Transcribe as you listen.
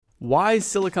Why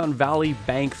Silicon Valley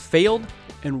Bank failed,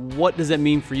 and what does that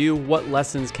mean for you? What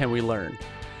lessons can we learn?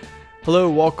 Hello,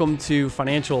 welcome to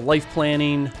Financial Life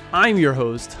Planning. I'm your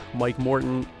host, Mike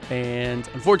Morton, and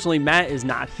unfortunately, Matt is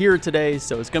not here today,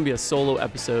 so it's going to be a solo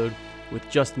episode with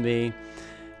just me.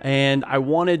 And I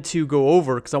wanted to go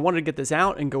over, because I wanted to get this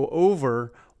out and go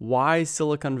over why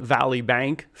Silicon Valley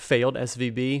Bank failed,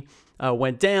 SVB,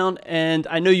 went down. And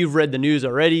I know you've read the news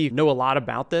already, you know a lot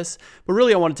about this, but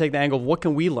really I want to take the angle of what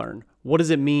can we learn? What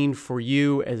does it mean for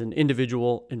you as an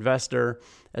individual investor,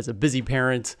 as a busy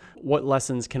parent? What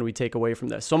lessons can we take away from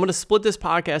this? So I'm going to split this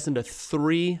podcast into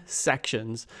three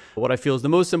sections, what I feel is the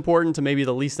most important to maybe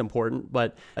the least important,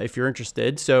 but if you're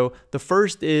interested. So the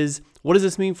first is, what does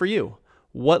this mean for you?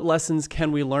 What lessons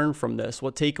can we learn from this?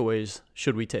 What takeaways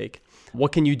should we take?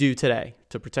 What can you do today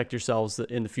to protect yourselves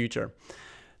in the future?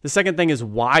 The second thing is,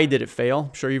 why did it fail?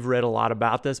 I'm sure you've read a lot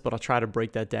about this, but I'll try to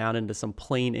break that down into some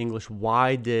plain English.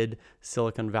 Why did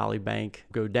Silicon Valley Bank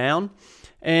go down?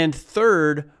 And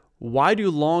third, why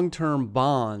do long-term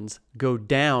bonds go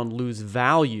down, lose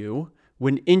value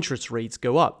when interest rates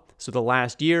go up? So the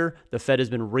last year, the Fed has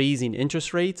been raising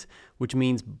interest rates, which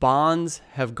means bonds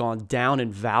have gone down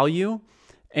in value.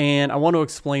 And I want to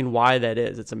explain why that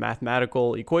is. It's a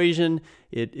mathematical equation.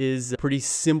 It is pretty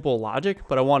simple logic,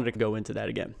 but I wanted to go into that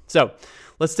again. So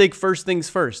let's take first things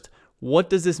first. What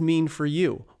does this mean for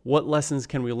you? What lessons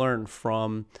can we learn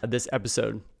from this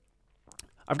episode?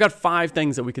 I've got 5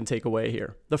 things that we can take away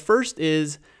here. The first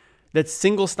is that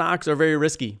single stocks are very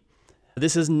risky.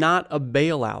 This is not a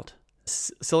bailout.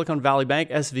 Silicon Valley Bank,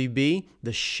 SVB,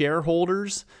 the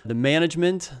shareholders, the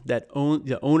management that own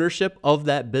the ownership of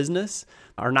that business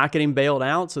are not getting bailed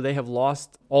out, so they have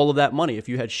lost all of that money. If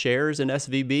you had shares in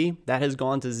SVB, that has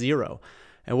gone to zero.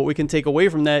 And what we can take away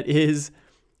from that is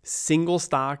single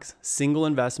stocks, single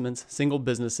investments, single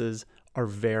businesses are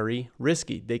very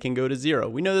risky. They can go to zero.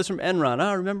 We know this from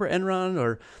Enron. Remember Enron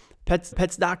or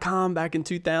Pets.com back in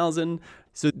 2000?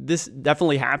 So this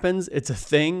definitely happens. It's a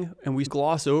thing, and we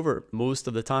gloss over it most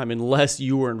of the time unless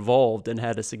you were involved and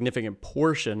had a significant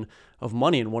portion of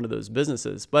money in one of those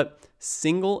businesses. But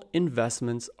single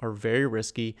investments are very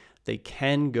risky. They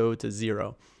can go to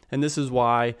zero. And this is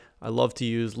why I love to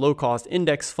use low-cost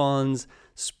index funds,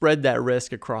 spread that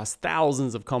risk across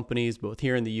thousands of companies, both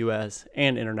here in the US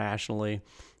and internationally.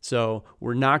 So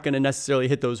we're not going to necessarily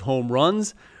hit those home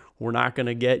runs. We're not going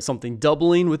to get something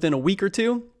doubling within a week or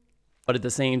two. But at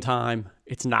the same time,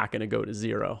 it's not going to go to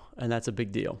zero, and that's a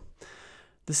big deal.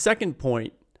 The second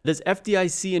point, does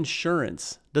FDIC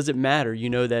insurance, does it matter? You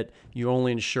know that you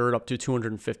only insured up to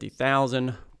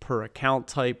 $250,000 per account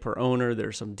type, per owner.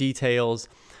 There's some details.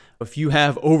 If you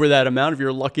have over that amount, if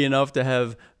you're lucky enough to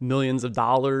have millions of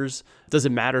dollars, does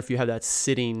it matter if you have that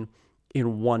sitting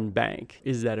in one bank?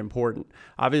 Is that important?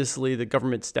 Obviously, the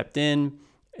government stepped in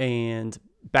and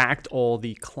backed all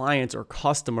the clients or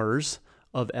customers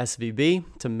of SVB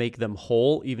to make them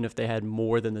whole, even if they had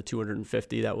more than the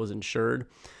 250 that was insured.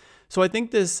 So I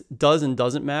think this does and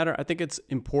doesn't matter. I think it's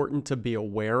important to be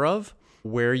aware of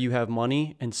where you have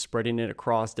money and spreading it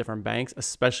across different banks,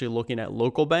 especially looking at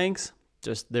local banks.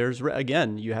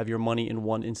 Again, you have your money in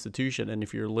one institution, and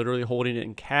if you're literally holding it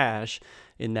in cash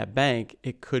in that bank,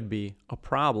 it could be a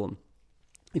problem.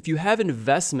 If you have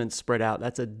investments spread out,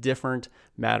 that's a different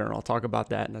matter, and I'll talk about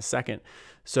that in a second.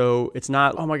 So it's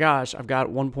not, oh my gosh, I've got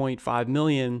 1.5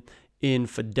 million in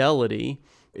Fidelity.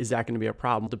 Is that going to be a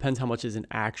problem? It depends how much is in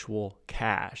actual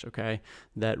cash, okay?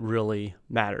 That really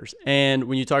matters. And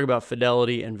when you talk about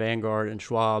Fidelity and Vanguard and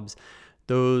Schwab's,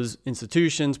 those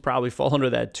institutions probably fall under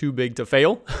that too big to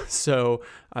fail. So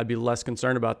I'd be less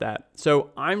concerned about that. So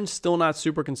I'm still not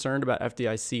super concerned about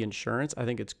FDIC insurance. I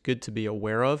think it's good to be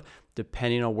aware of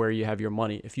depending on where you have your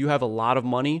money. If you have a lot of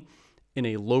money in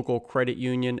a local credit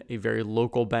union, a very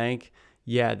local bank,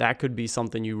 yeah, that could be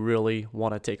something you really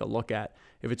want to take a look at.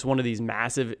 If it's one of these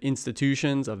massive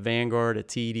institutions, a Vanguard, a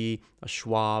TD, a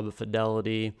Schwab, a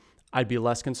Fidelity, I'd be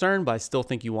less concerned, but I still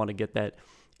think you want to get that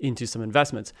into some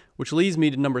investments, which leads me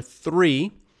to number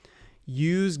 3,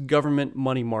 use government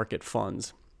money market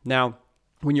funds. Now,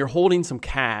 when you're holding some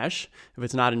cash, if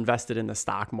it's not invested in the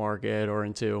stock market or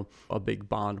into a big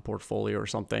bond portfolio or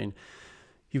something,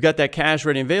 you've got that cash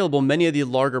ready and available. Many of the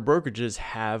larger brokerages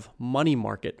have money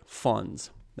market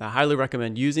funds. Now, I highly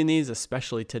recommend using these,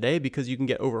 especially today, because you can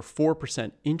get over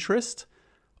 4% interest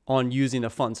on using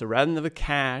the fund. So rather than have the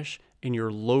cash in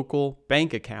your local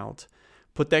bank account,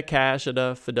 put that cash at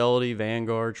a Fidelity,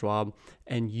 Vanguard, Schwab,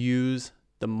 and use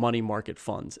the money market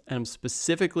funds. And I'm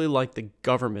specifically like the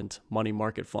government money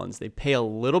market funds. They pay a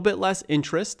little bit less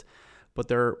interest, but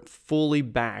they're fully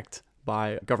backed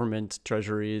buy government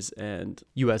treasuries and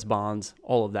US bonds,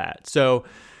 all of that. So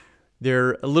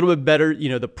they're a little bit better,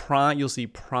 you'll see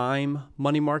prime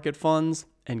money market funds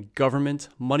and government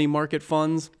money market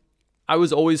funds. I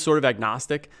was always sort of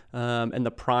agnostic, and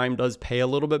the prime does pay a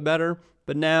little bit better,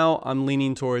 but now I'm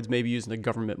leaning towards maybe using the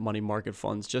government money market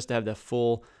funds just to have the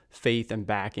full faith and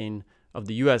backing of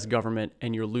the US government,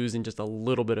 and you're losing just a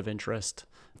little bit of interest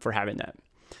for having that.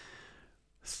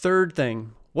 Third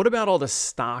thing, what about all the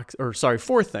stocks,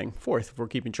 fourth, if we're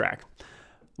keeping track.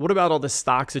 What about all the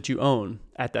stocks that you own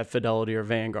at that Fidelity or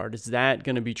Vanguard? Is that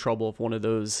going to be trouble if one of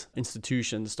those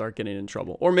institutions start getting in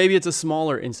trouble? Or maybe it's a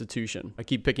smaller institution. I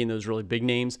keep picking those really big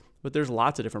names, but there's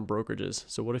lots of different brokerages.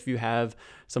 So what if you have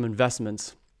some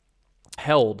investments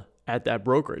held at that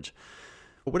brokerage?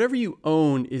 Whatever you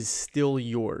own is still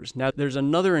yours. Now, there's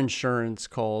another insurance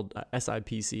called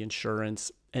SIPC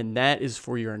insurance, and that is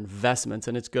for your investments,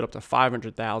 and it's good up to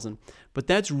 $500,000, but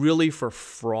that's really for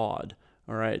fraud.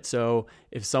 All right. So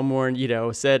if someone,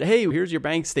 said, hey, here's your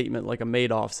bank statement, like a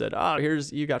Madoff said,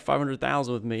 you got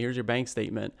 $500,000 with me, here's your bank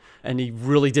statement, and he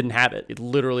really didn't have it. It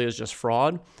literally is just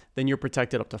fraud. Then you're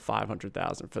protected up to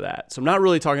 $500,000 for that. So I'm not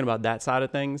really talking about that side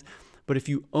of things, but if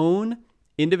you own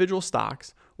individual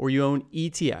stocks or you own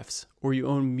ETFs or you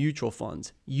own mutual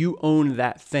funds, you own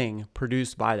that thing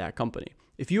produced by that company.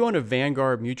 If you own a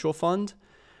Vanguard mutual fund,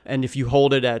 and if you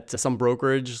hold it at some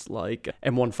brokerage like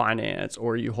M1 Finance,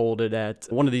 or you hold it at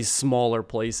one of these smaller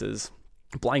places,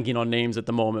 blanking on names at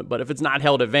the moment, but if it's not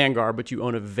held at Vanguard, but you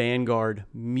own a Vanguard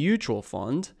mutual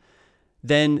fund,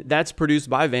 then that's produced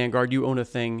by Vanguard. You own a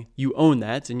thing, you own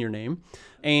that, it's in your name.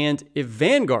 And if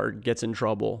Vanguard gets in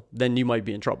trouble, then you might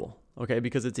be in trouble, okay?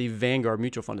 Because it's a Vanguard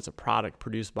mutual fund. It's a product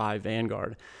produced by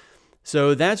Vanguard.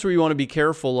 So that's where you want to be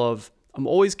careful of. I'm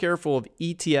always careful of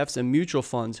ETFs and mutual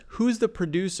funds. Who's the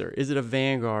producer? Is it a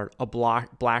Vanguard, a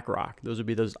BlackRock? Those would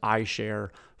be those iShare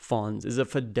funds. Is it a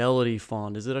Fidelity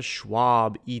fund? Is it a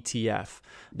Schwab ETF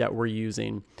that we're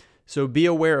using? So be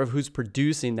aware of who's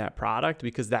producing that product,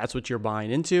 because that's what you're buying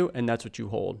into and that's what you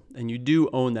hold. And you do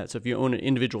own that. So if you own an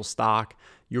individual stock,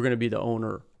 you're going to be the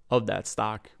owner of that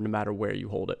stock no matter where you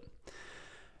hold it.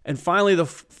 And finally, the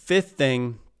fifth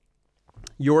thing,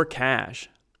 your cash.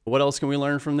 What else can we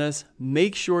learn from this?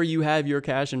 Make sure you have your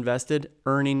cash invested,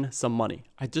 earning some money.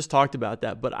 I just talked about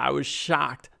that, but I was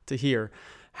shocked to hear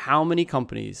how many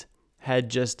companies had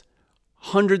just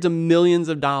hundreds of millions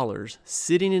of dollars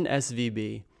sitting in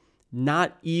SVB,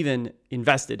 not even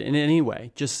invested in any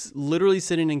way, just literally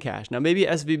sitting in cash. Now, maybe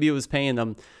SVB was paying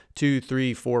them 2,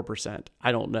 3, 4%.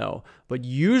 I don't know. But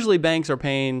usually banks are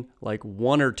paying like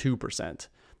 1 or 2%,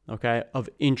 okay, of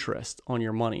interest on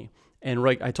your money. And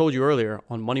I told you earlier,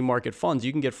 on money market funds,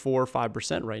 you can get 4 or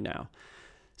 5% right now.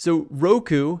 So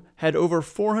Roku had over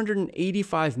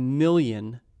 $485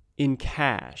 million in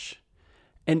cash.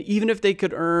 And even if they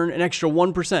could earn an extra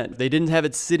 1%, if they didn't have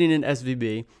it sitting in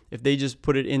SVB, if they just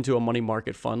put it into a money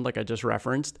market fund like I just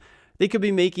referenced, they could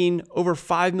be making over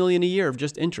 $5 million a year of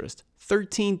just interest.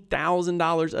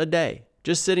 $13,000 a day,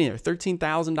 just sitting there,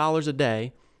 $13,000 a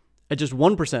day at just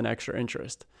 1% extra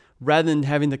interest, rather than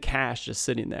having the cash just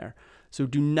sitting there. So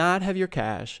do not have your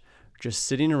cash just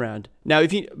sitting around. Now,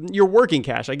 if you're working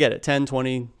cash, I get it, 10,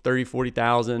 20, 30,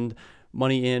 40,000,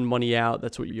 money in, money out.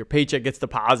 That's what your paycheck gets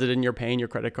deposited and you're paying your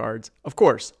credit cards. Of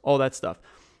course, all that stuff.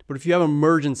 But if you have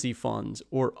emergency funds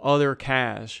or other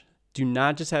cash, do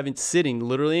not just have it sitting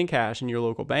literally in cash in your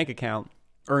local bank account,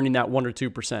 earning that 1 or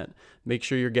 2%. Make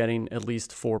sure you're getting at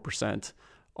least 4%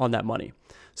 on that money.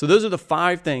 So those are the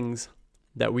 5 things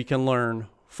that we can learn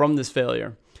from this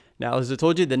failure. Now, as I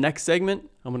told you, the next segment,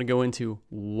 I'm going to go into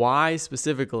why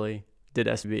specifically did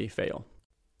SVB fail.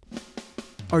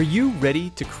 Are you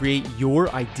ready to create your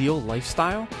ideal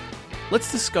lifestyle?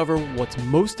 Let's discover what's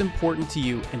most important to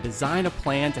you and design a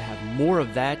plan to have more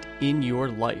of that in your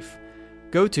life.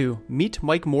 Go to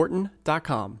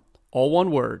meetmikemorton.com. All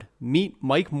one word,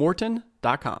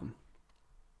 meetmikemorton.com.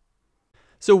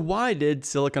 So why did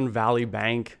Silicon Valley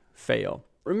Bank fail?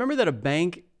 Remember that a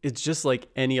bank is just like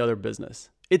any other business.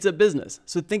 It's a business.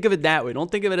 So think of it that way. Don't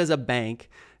think of it as a bank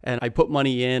and I put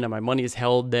money in and my money is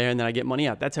held there and then I get money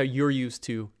out. That's how you're used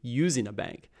to using a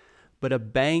bank. But a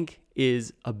bank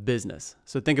is a business.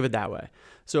 So think of it that way.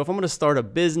 So if I'm going to start a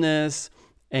business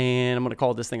and I'm going to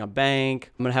call this thing a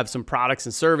bank, I'm going to have some products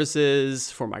and services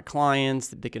for my clients.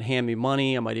 They can hand me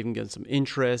money. I might even get some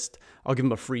interest. I'll give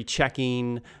them a free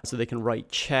checking so they can write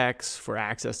checks for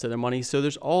access to their money. So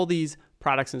there's all these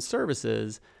products and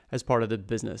services as part of the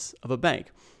business of a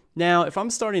bank. Now, if I'm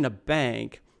starting a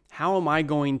bank, how am I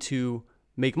going to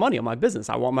make money on my business?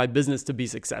 I want my business to be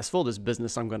successful, this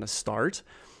business I'm going to start.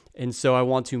 And so I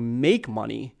want to make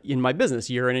money in my business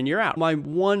year in and year out. My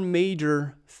one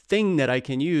major thing that I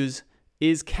can use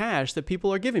is cash that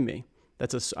people are giving me.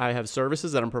 I have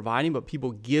services that I'm providing, but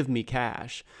people give me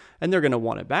cash and they're going to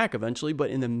want it back eventually.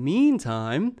 But in the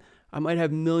meantime, I might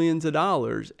have millions of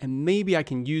dollars and maybe I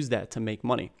can use that to make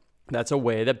money. That's a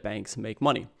way that banks make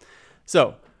money.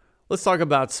 So let's talk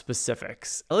about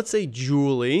specifics. Let's say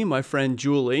Julie, my friend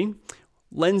Julie,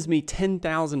 lends me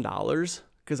 $10,000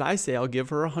 because I say I'll give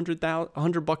her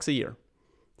 $100 a year.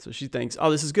 So she thinks, oh,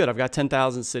 this is good. I've got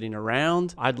 $10,000 sitting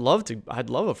around. I'd love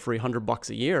a free $100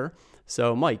 a year.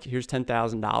 So Mike, here's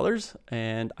 $10,000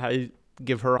 and I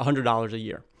give her $100 a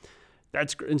year.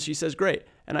 And she says, great.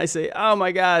 And I say, oh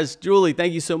my gosh, Julie,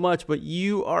 thank you so much. But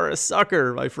you are a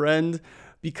sucker, my friend,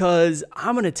 because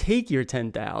I'm going to take your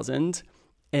 $10,000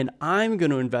 and I'm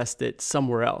going to invest it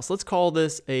somewhere else. Let's call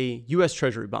this a U.S.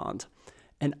 Treasury bond.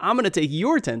 And I'm going to take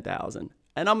your $10,000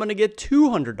 and I'm going to get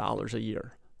 $200 a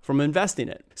year from investing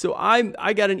it. So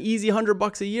I got an easy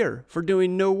 $100 a year for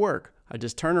doing no work. I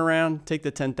just turn around, take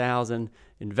the $10,000,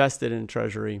 invest it in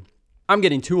Treasury. I'm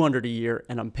getting $200 a year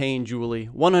and I'm paying Julie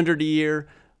 $100 a year.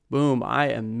 Boom, I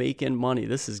am making money.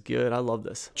 This is good. I love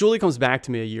this. Julie comes back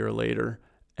to me a year later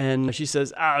and she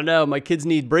says, oh no, my kids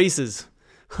need braces.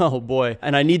 Oh boy.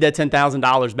 And I need that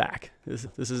 $10,000 back.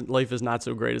 Life is not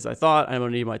so great as I thought. I'm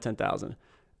going to need my $10,000.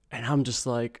 And I'm just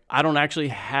like, I don't actually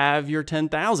have your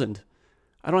 $10,000.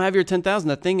 I don't have your $10,000.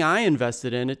 The thing I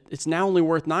invested in, it's now only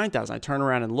worth $9,000. I turn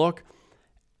around and look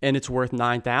and it's worth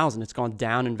 $9,000. It's gone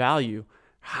down in value.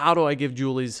 How do I give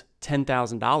Julie's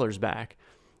 $10,000 back?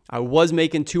 I was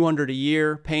making $200 a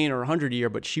year, paying her $100 a year,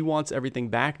 but she wants everything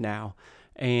back now.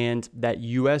 And that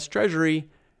U.S.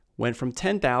 Treasury went from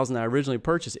 $10,000 I originally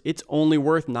purchased. It's only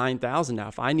worth $9,000 now.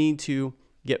 If I need to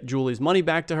get Julie's money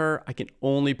back to her, I can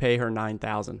only pay her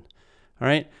 $9,000. All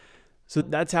right. So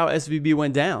that's how SVB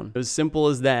went down. As simple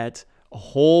as that. A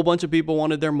whole bunch of people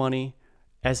wanted their money.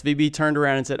 SVB turned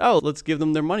around and said, oh, let's give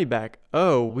them their money back.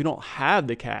 Oh, we don't have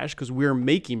the cash because we're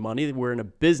making money. We're in a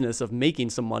business of making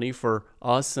some money for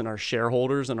us and our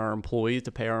shareholders and our employees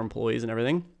to pay our employees and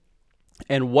everything.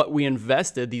 And what we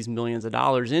invested these millions of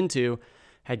dollars into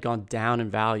had gone down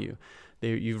in value.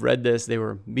 You've read this. They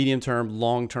were medium-term,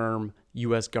 long-term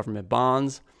U.S. government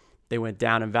bonds. They went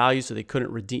down in value, so they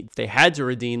couldn't redeem. They had to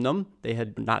redeem them. They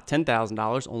had not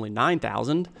 $10,000, only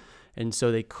 $9,000, and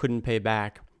so they couldn't pay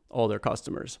back all their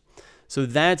customers. So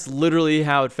that's literally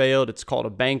how it failed. It's called a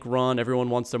bank run. Everyone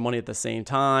wants their money at the same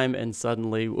time, and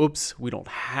suddenly, oops, we don't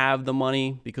have the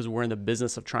money because we're in the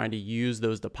business of trying to use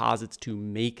those deposits to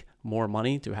make more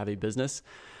money, to have a business.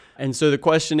 And so the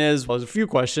question is, well, there's a few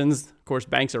questions. Of course,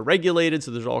 banks are regulated,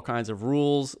 so there's all kinds of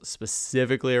rules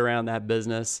specifically around that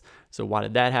business. So why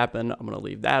did that happen? I'm going to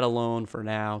leave that alone for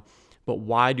now. But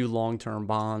why do long-term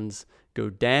bonds go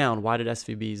down? Why did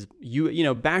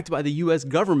SVBs, backed by the U.S.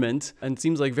 government and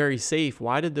seems like very safe,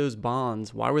 why did those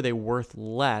bonds, why were they worth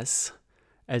less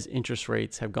as interest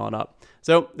rates have gone up?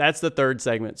 So that's the third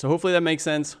segment. So hopefully that makes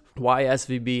sense why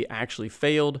SVB actually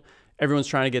failed. Everyone's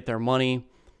trying to get their money.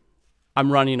 I'm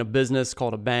running a business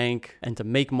called a bank, and to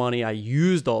make money, I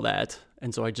used all that.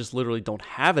 And so I just literally don't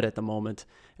have it at the moment.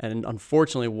 And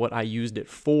unfortunately, what I used it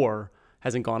for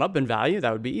hasn't gone up in value.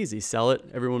 That would be easy. Sell it.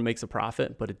 Everyone makes a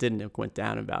profit, but it didn't. It went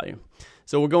down in value.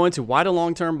 So we'll go into why do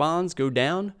long-term bonds go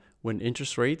down when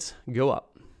interest rates go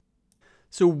up.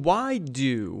 So why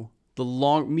do the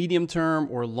medium-term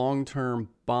or long-term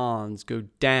bonds go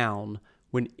down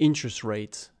when interest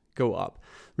rates go up?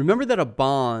 Remember that a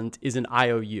bond is an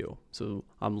IOU. So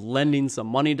I'm lending some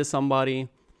money to somebody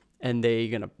and they're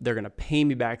gonna pay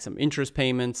me back some interest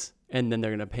payments, and then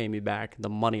they're gonna pay me back the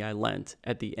money I lent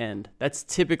at the end. That's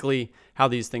typically how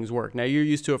these things work. Now you're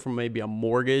used to it from maybe a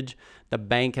mortgage. The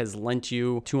bank has lent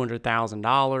you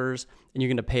 $200,000 and you're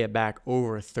gonna pay it back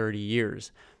over 30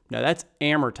 years. Now that's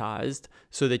amortized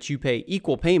so that you pay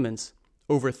equal payments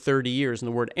over 30 years. And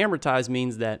the word amortized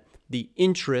means that the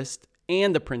interest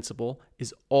and the principal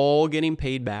is all getting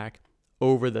paid back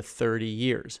over the 30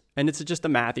 years. And it's just a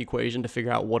math equation to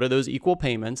figure out what are those equal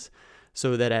payments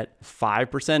so that at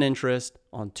 5% interest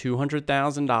on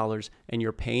 $200,000 and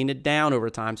you're paying it down over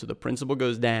time, so the principal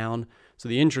goes down, so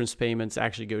the interest payments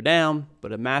actually go down,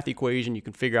 but a math equation, you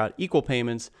can figure out equal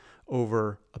payments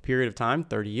over a period of time,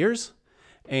 30 years,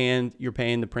 and you're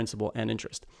paying the principal and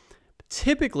interest.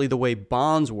 Typically, the way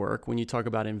bonds work, when you talk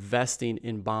about investing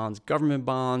in bonds, government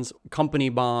bonds, company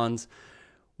bonds,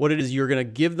 what it is, you're going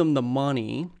to give them the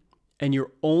money and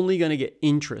you're only going to get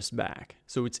interest back.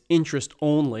 So it's interest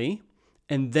only,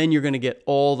 and then you're going to get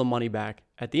all the money back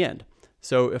at the end.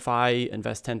 So if I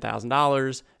invest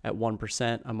 $10,000 at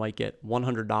 1%, I might get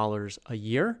 $100 a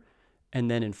year. And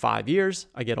then in 5 years,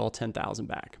 I get all 10,000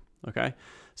 back. Okay.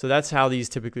 So that's how these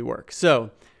typically work.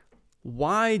 So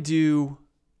why do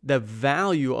the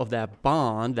value of that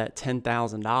bond, that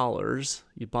 $10,000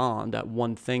 bond, that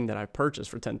one thing that I purchased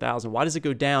for $10,000, why does it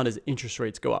go down as interest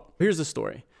rates go up? Here's the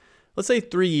story. Let's say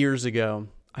 3 years ago,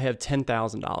 I have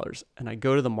 $10,000 and I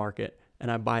go to the market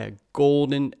and I buy a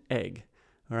golden egg.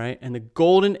 All right. And the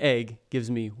golden egg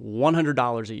gives me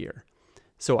 $100 a year.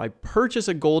 So I purchase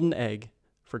a golden egg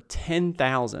for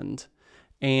 $10,000,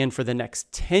 and for the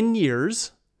next 10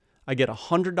 years, I get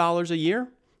 $100 a year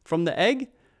from the egg.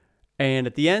 And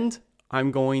at the end,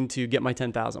 I'm going to get my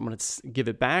 $10,000. I'm going to give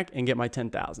it back and get my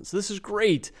 $10,000. So this is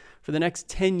great. For the next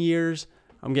 10 years,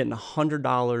 I'm getting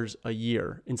 $100 a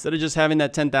year. Instead of just having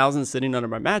that $10,000 sitting under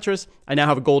my mattress, I now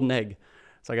have a golden egg.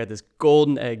 So I got this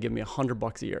golden egg giving me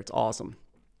 $100 a year. It's awesome.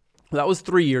 That was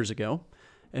 3 years ago.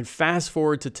 And fast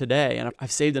forward to today, and I've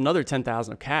saved another $10,000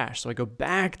 of cash. So I go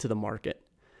back to the market,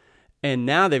 and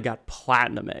now they've got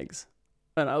platinum eggs.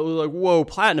 And I was like, whoa,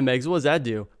 platinum eggs, what does that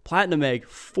do? Platinum egg,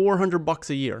 $400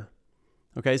 a year.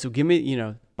 Okay, so give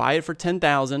me, buy it for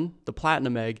 $10,000, the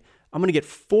platinum egg. I'm going to get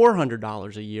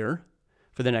 $400 a year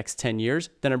for the next 10 years.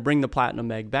 Then I bring the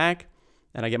platinum egg back,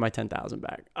 and I get my $10,000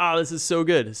 back. Oh, this is so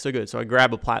good. It's so good. So I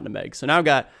grab a platinum egg. So now I've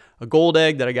got a gold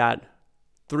egg that I got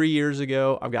 3 years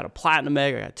ago. I've got a platinum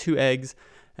egg. I got 2 eggs,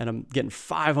 and I'm getting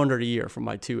 $500 a year from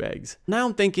my 2 eggs. Now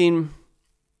I'm thinking,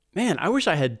 man, I wish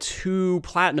I had 2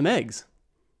 platinum eggs,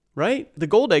 right? The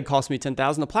gold egg cost me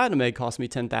 $10,000. The platinum egg cost me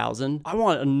 $10,000. I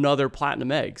want another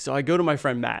platinum egg. So I go to my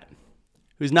friend Matt,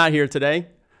 who's not here today.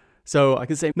 So I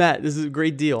can say, Matt, this is a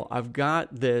great deal. I've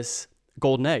got this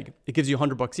golden egg. It gives you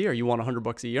 $100 a year. You want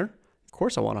 $100 a year? Of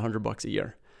course I want $100 a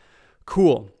year.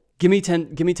 Cool. Give me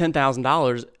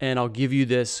 $10,000 and I'll give you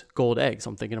this gold egg.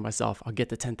 So I'm thinking to myself, I'll get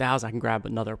the $10,000. I can grab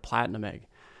another platinum egg.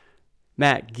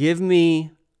 Matt, give me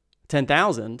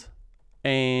 $10,000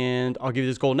 and I'll give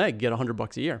you this golden egg. Get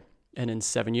 $100 a year. And in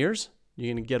 7 years,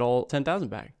 you're going to get all $10,000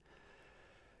 back.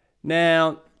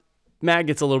 Now, Matt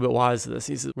gets a little bit wise to this.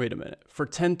 He says, wait a minute. For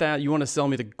 $10,000, you want to sell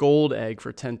me the gold egg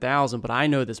for $10,000, but I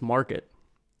know this market.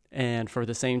 And for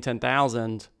the same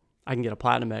 $10,000, I can get a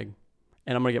platinum egg.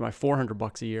 And I'm going to get my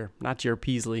 $400 a year, not your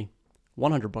Peasley,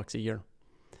 $100 a year.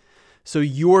 So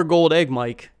your gold egg,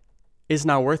 Mike, is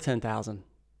now worth $10,000.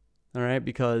 All right,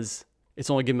 because it's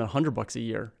only giving me $100 a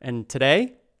year. And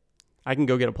today, I can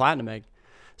go get a platinum egg.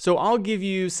 So I'll give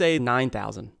you, say,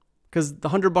 $9,000. Because the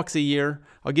 $100 a year,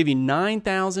 I'll give you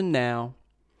 $9,000 now.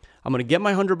 I'm going to get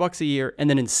my $100 a year, and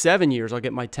then in 7 years, I'll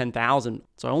get my $10,000.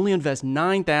 So I only invest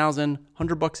 $9,000,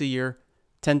 $100 a year,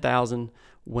 $10,000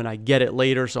 when I get it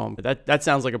later. So that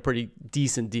sounds like a pretty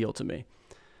decent deal to me.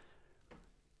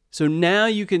 So now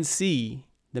you can see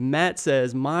that Matt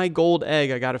says my gold egg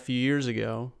I got a few years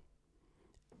ago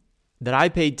that I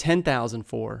paid $10,000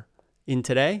 for in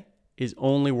today is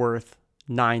only worth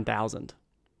 $9,000.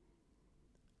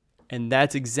 And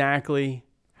that's exactly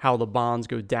how the bonds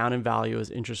go down in value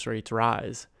as interest rates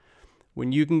rise.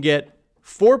 When you can get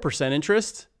 4%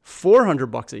 interest,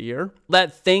 $400 a year,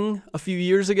 that thing a few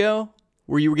years ago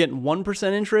where you were getting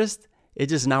 1% interest,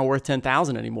 it's just not worth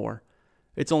 $10,000 anymore.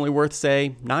 It's only worth,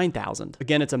 say, $9,000.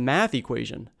 Again, it's a math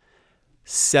equation.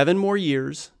 7 more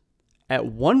years at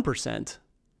 1%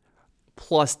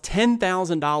 plus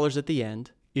 $10,000 at the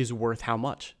end is worth how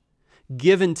much?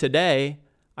 Given today,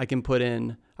 I can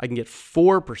get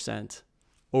 4%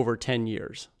 over 10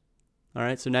 years. All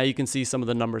right, so now you can see some of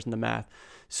the numbers in the math.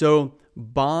 So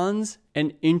bonds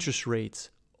and interest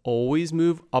rates always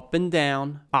move up and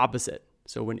down opposite.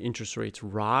 So when interest rates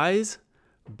rise,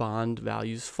 bond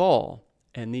values fall.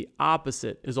 And the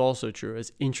opposite is also true.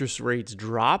 As interest rates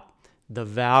drop, the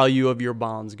value of your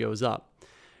bonds goes up.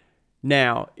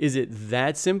 Now, is it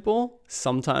that simple?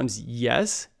 Sometimes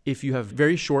yes, if you have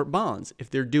very short bonds, if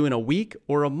they're due in a week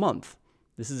or a month.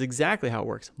 This is exactly how it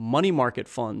works. Money market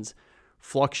funds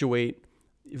fluctuate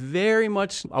very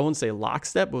much, I wouldn't say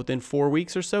lockstep, but within 4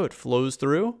 weeks or so, it flows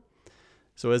through.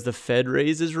 So as the Fed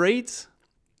raises rates,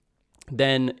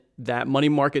 then that money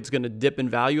market's going to dip in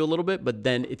value a little bit, but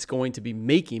then it's going to be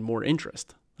making more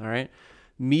interest. All right.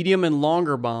 Medium and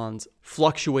longer bonds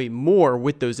fluctuate more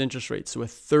with those interest rates. So a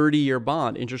 30-year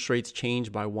bond, interest rates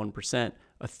change by 1%.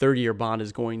 A 30-year bond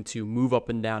is going to move up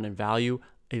and down in value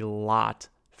a lot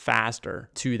faster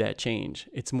to that change.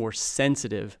 It's more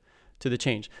sensitive to the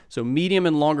change. So medium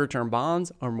and longer term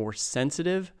bonds are more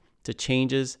sensitive to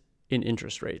changes in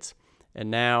interest rates. And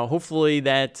now hopefully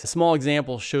that small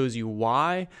example shows you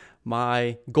why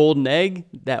my golden egg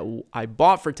that I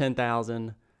bought for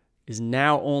 $10,000 is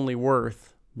now only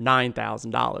worth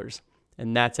 $9,000.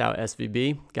 And that's how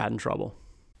SVB got in trouble.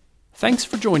 Thanks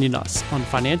for joining us on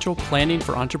Financial Planning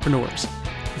for Entrepreneurs.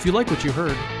 If you like what you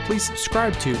heard, please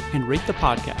subscribe to and rate the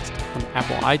podcast on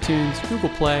Apple iTunes, Google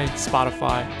Play,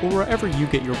 Spotify, or wherever you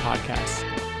get your podcasts.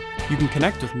 You can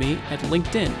connect with me at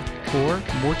LinkedIn or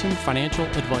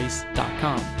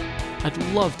mortonfinancialadvice.com. I'd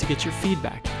love to get your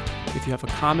feedback. If you have a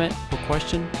comment or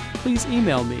question, please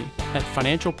email me at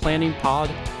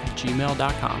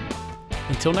financialplanningpod@gmail.com.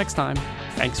 Until next time,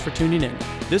 thanks for tuning in.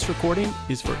 This recording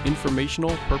is for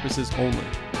informational purposes only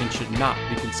and should not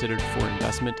be considered for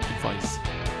investment advice.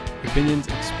 Opinions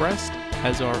expressed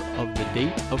as are of the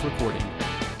date of recording.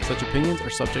 Such opinions are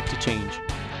subject to change.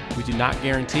 We do not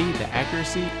guarantee the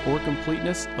accuracy or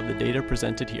completeness of the data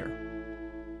presented here.